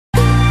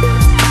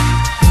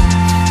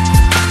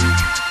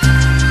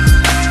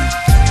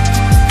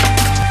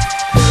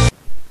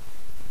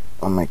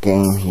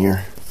game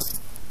here.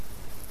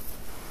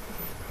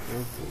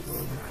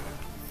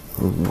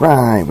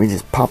 Right, we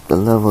just popped the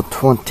level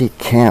 20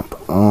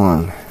 cap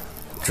on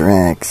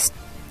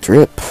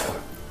Dragstrip.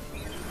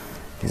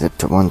 He's up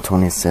to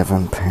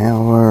 127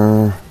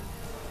 power.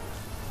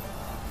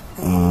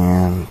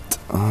 And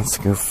let's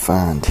go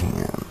find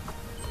him.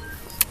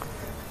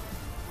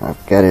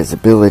 I've got his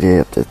ability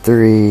up to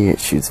 3. It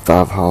shoots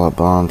 5 hollow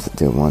bombs that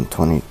do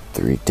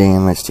 123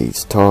 damage to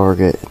each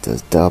target. It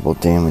does double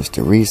damage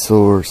to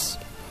resource.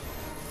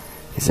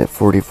 He's at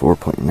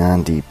 44.9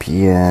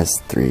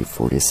 DPS,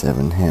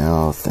 347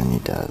 health, and he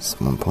does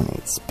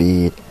 1.8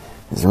 speed.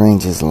 His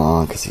range is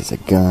long because he's a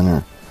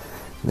gunner.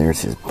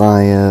 There's his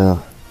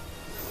bio.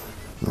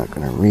 I'm not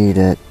going to read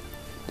it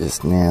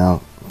just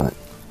now, but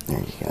there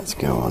you guys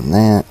go on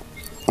that.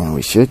 And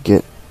we should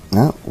get...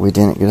 No, we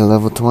didn't get a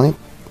level 20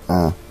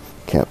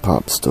 cap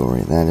pop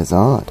story. That is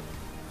odd.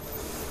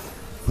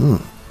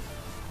 And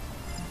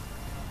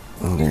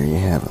there you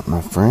have it, my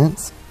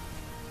friends.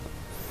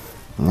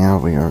 Now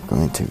we are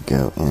going to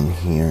go in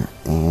here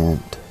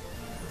and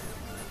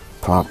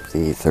pop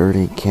the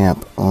 30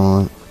 cap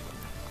on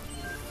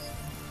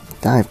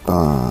Dive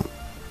Bomb.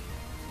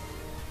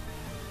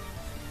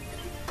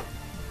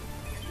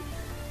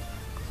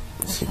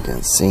 As you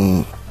can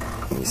see,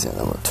 he's at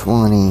level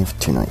 20,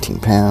 219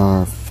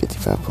 power,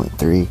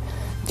 55.3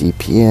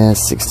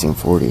 DPS,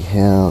 1640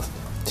 health,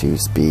 2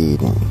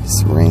 speed, and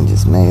his range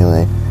is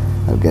melee.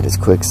 I've got his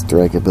quick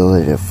strike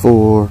ability at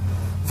 4,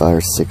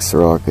 fires 6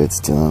 rockets,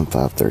 dealing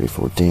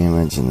 534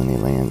 damage, and then he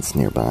lands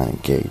nearby and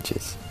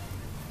engages.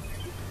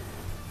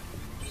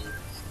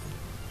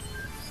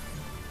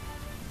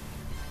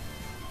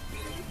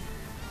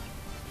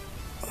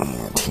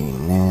 And he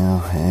now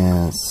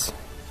has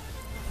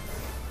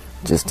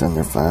just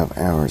under 5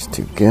 hours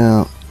to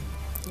go,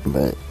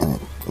 but it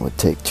would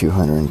take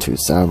 202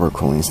 cyber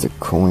coins to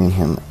coin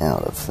him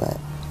out of that.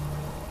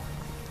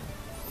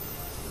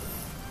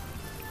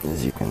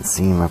 As you can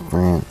see, my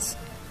friends,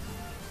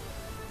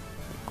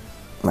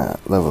 my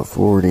level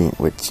 40,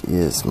 which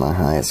is my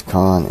highest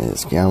con,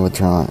 is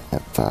Galvatron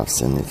at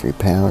 573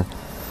 power,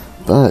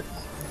 but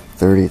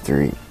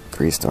 33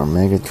 3-star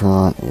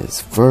Megatron is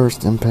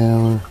first in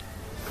power,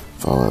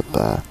 followed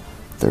by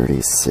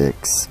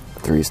 36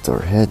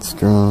 3-star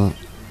Headstrong,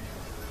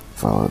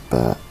 followed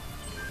by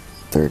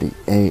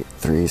 38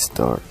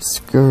 3-star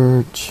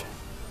Scourge,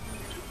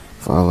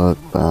 followed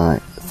by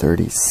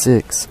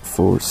 36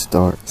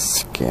 4-star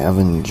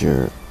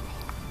Scavenger.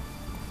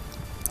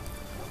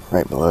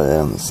 Right below that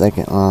on the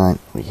second line,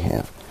 we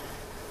have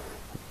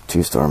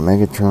 2-star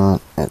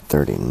Megatron at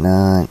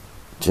 39,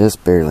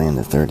 just barely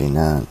into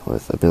 39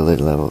 with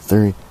ability level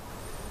 3.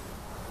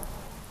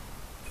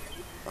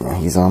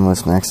 He's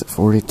almost maxed at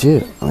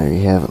 42. There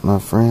you have it, my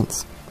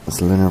friends.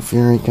 It's Lunar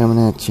Fury coming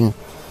at you.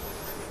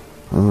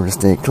 Remember to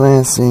stay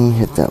classy,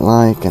 hit that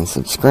like and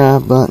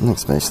subscribe button,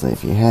 especially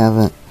if you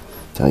haven't.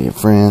 Tell your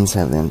friends,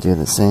 have them do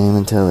the same,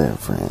 and tell their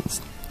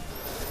friends.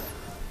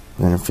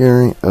 Lunar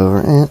Fury, over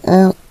and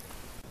out.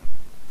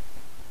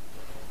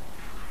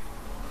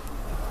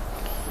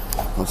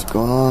 What's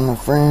going on, my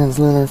friends?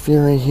 Lunar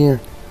Fury here.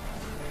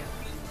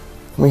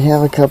 We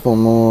have a couple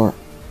more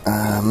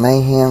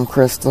Mayhem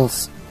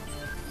Crystals.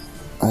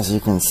 As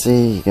you can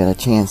see, you got a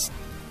chance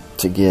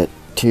to get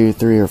 2,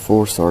 3, or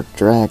 4-star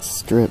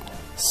Dragstrip,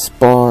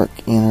 Spark,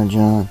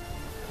 Energon,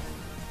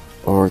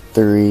 or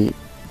 3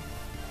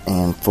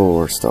 and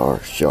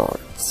 4-star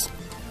Shards.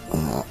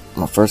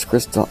 My first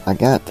crystal, I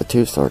got the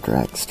 2-star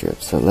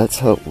Dragstrip, so let's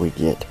hope we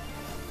get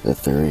the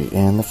 3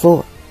 and the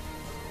 4.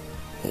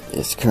 It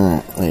is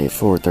currently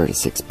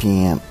 4:36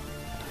 p.m.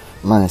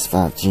 minus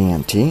 5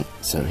 GMT,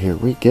 so here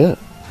we go.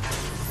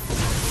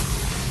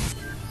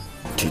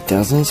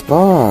 2000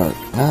 Spark,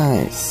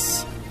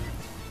 nice.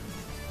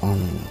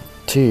 1,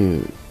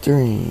 2,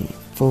 3,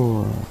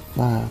 4,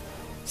 5,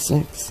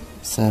 6,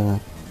 7,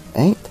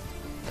 8.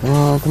 Come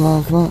on, come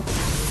on, come on.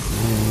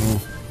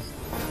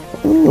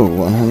 Ooh,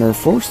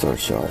 104-star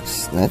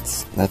shards.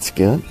 That's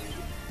good.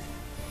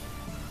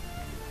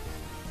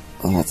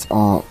 And that's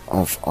all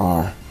of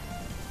our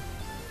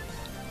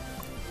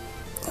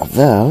of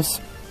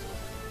those.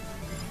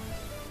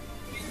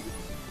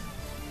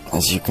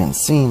 As you can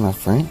see, my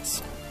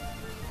friends,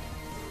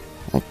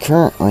 I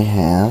currently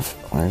have,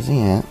 where's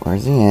he at? I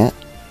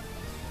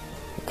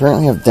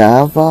currently have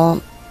Dive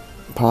Bomb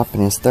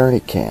popping his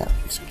 30 cap.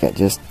 He's got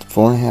just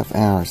 4.5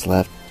 hours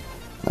left.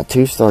 My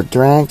 2-star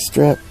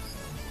Dragstrip,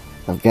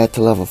 I've got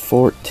to level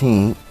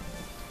 14.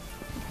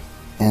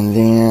 And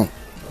then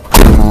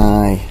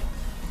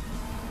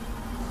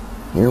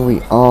here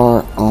we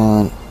are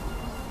on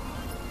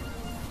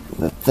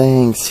the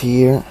things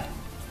here.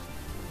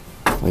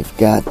 We've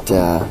got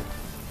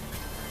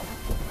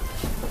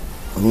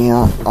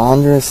Neon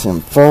Andrus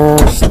in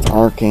first,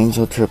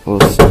 Archangel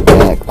triples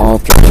back,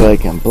 Ultra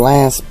Quake and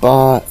Blast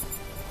Bot,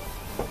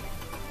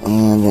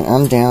 and then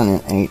I'm down in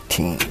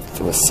 18th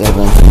with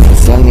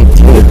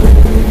 72.